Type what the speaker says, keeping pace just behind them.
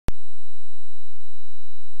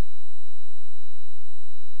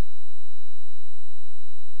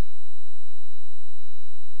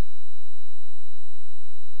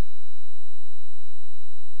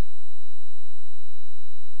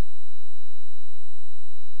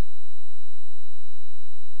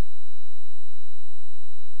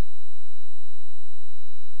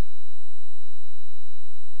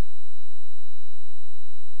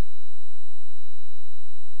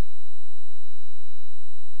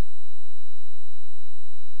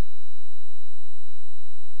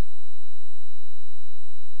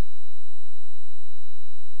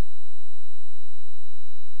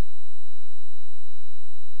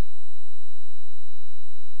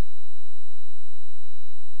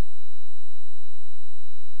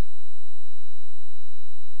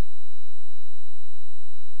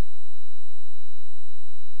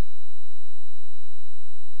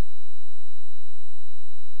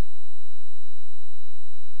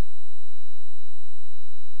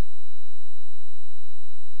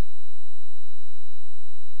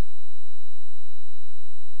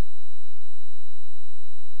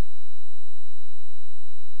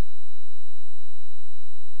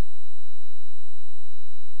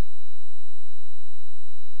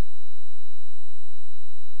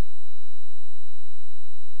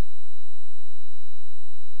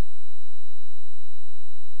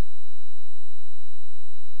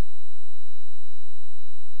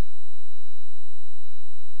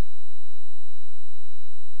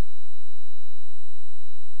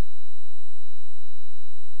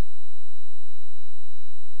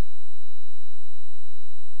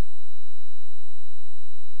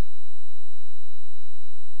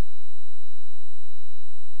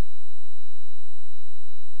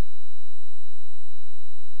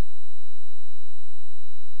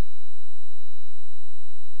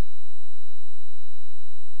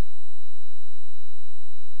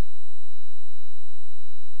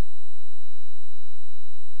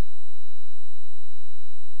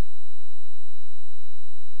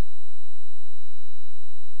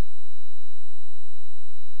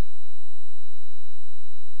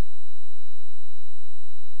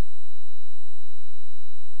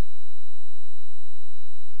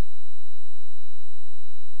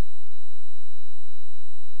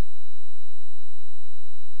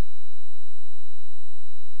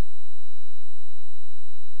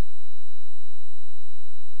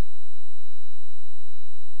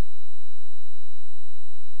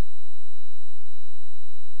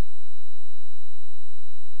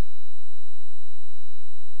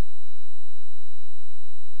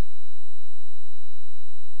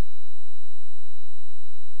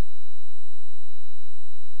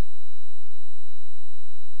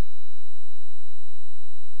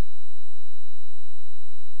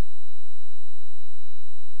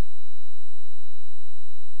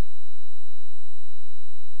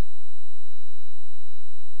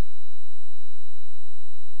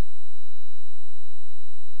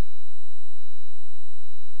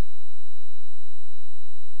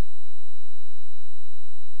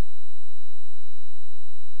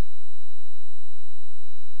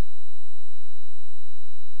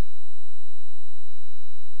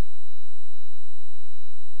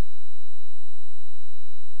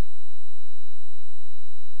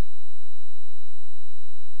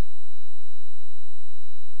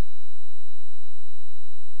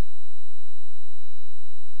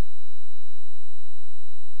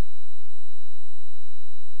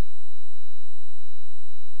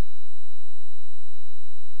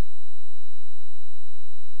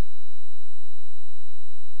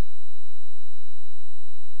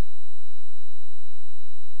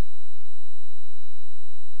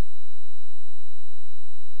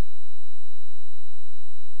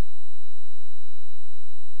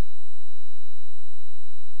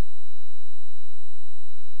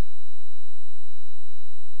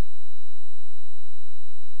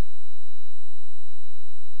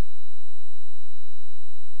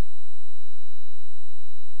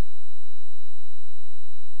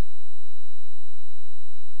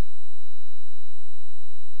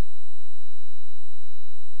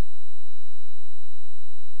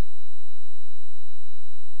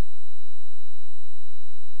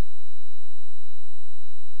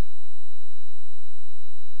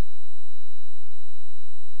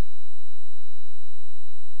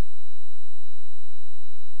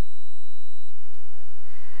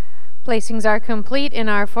Placings are complete in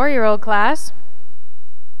our 4-year-old class.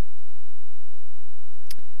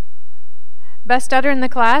 Best udder in the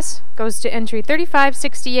class goes to entry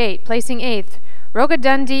 3568, placing 8th, Roga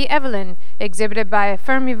Dundee Evelyn, exhibited by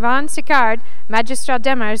Firm Yvonne Sicard, Magistrat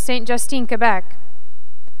Demers, St. Justine, Quebec.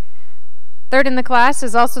 Third in the class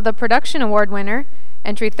is also the Production Award winner,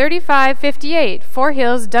 entry 3558, Four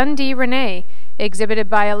Hills Dundee Renee, exhibited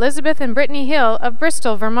by Elizabeth and Brittany Hill of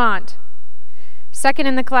Bristol, Vermont. Second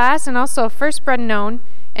in the class, and also first bred known,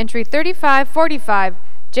 entry 3545,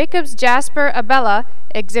 Jacobs Jasper Abella,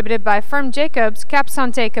 exhibited by Firm Jacobs, Cap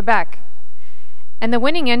Santé, Quebec. And the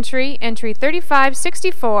winning entry, entry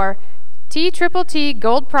 3564, T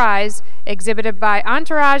Gold Prize, exhibited by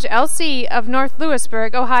Entourage LC of North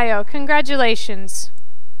Lewisburg, Ohio. Congratulations.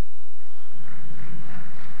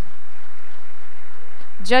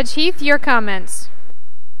 Judge Heath, your comments.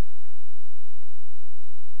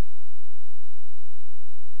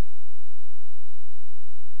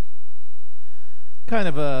 Kind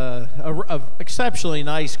of a exceptionally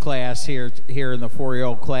nice class here in the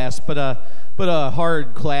 4-year-old class, but a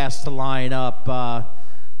hard class to line up.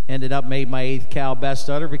 Ended up made my 8th cow best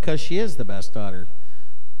udder because she is the best udder.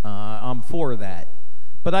 I'm for that,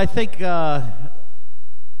 but I think the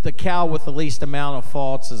cow with the least amount of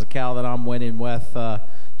faults is a cow that I'm winning with.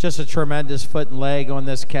 Just a tremendous foot and leg on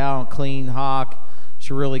this cow, clean hock.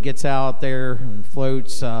 She really gets out there and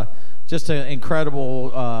floats. Just an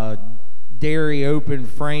incredible dairy open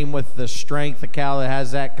frame with the strength. A cow that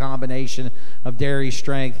has that combination of dairy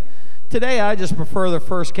strength. Today I just prefer the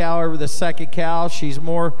first cow over the second cow. She's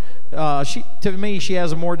more, to me, she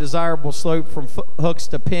has a more desirable slope from hooks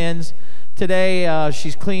to pins. Today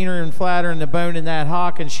she's cleaner and flatter in the bone in that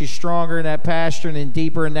hock, and she's stronger in that pastern and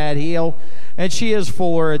deeper in that heel. And she is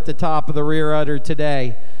fuller at the top of the rear udder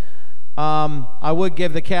today. I would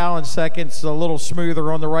give the cow in seconds a little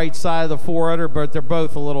smoother on the right side of the fore-udder, but they're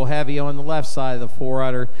both a little heavy on the left side of the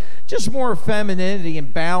fore-udder. Just more femininity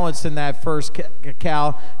and balance in that first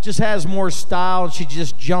cow. Just has more style, and she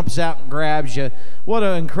just jumps out and grabs you. What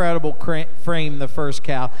an incredible frame, the first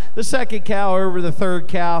cow. The second cow over the third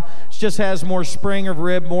cow just has more spring of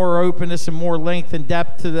rib, more openness, and more length and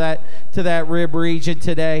depth to that rib region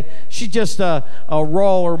today. She's just a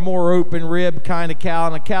raw or more open rib kind of cow,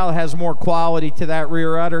 and a cow that has more quality to that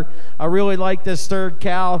rear udder. I really like this third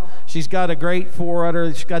cow. She's got a great fore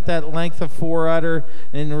udder. She's got that length of fore udder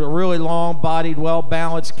and a really long-bodied,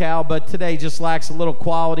 well-balanced cow, but today just lacks a little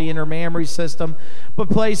quality in her mammary system. But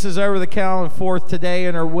places over the cow in fourth today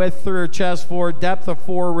in her width through her chest forward, depth of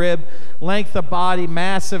fore rib, length of body,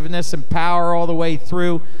 massiveness and power all the way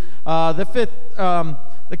through. The fifth,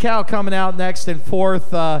 the cow coming out next in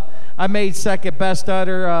fourth, I made second best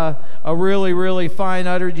udder, a really, really fine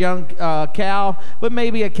uddered young cow, but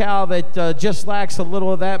maybe a cow that just lacks a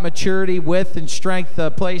little of that maturity, width, and strength to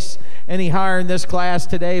place any higher in this class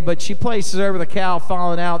today. But she places over the cow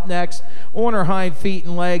falling out next on her hind feet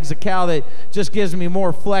and legs, a cow that just gives me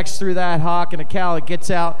more flex through that hock, and a cow that gets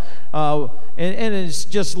out and is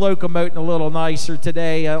just locomoting a little nicer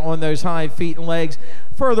today on those hind feet and legs.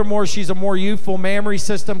 Furthermore, she's a more youthful mammary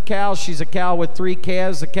system cow. She's a cow with 3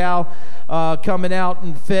 calves, a cow coming out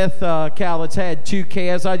in fifth, a cow that's had 2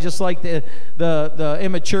 calves. I just like the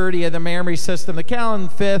immaturity of the mammary system. The cow in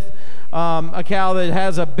fifth, a cow that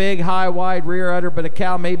has a big, high, wide rear udder, but a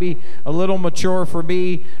cow maybe a little mature for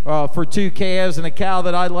me for 2 calves, and a cow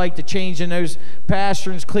that I'd like to change in those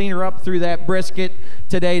pasterns, clean her up through that brisket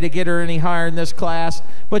today to get her any higher in this class.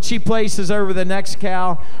 But she places over the next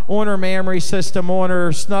cow on her mammary system, on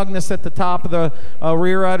her snugness at the top of the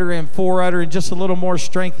rear udder and fore udder, and just a little more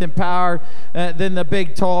strength and power than the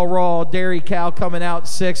big, tall, raw dairy cow coming out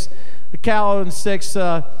sixth. The cow in sixth,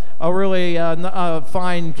 a really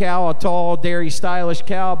fine cow, a tall, dairy, stylish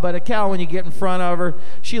cow, but a cow when you get in front of her,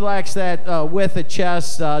 she lacks that width of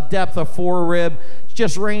chest, depth of fore rib,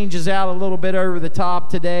 just ranges out a little bit over the top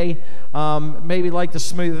today. Maybe like to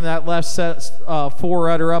smoothen that left set fore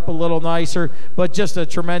udder up a little nicer, but just a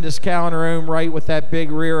tremendous cow in her own right with that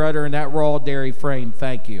big rear udder and that raw dairy frame.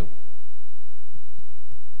 Thank you.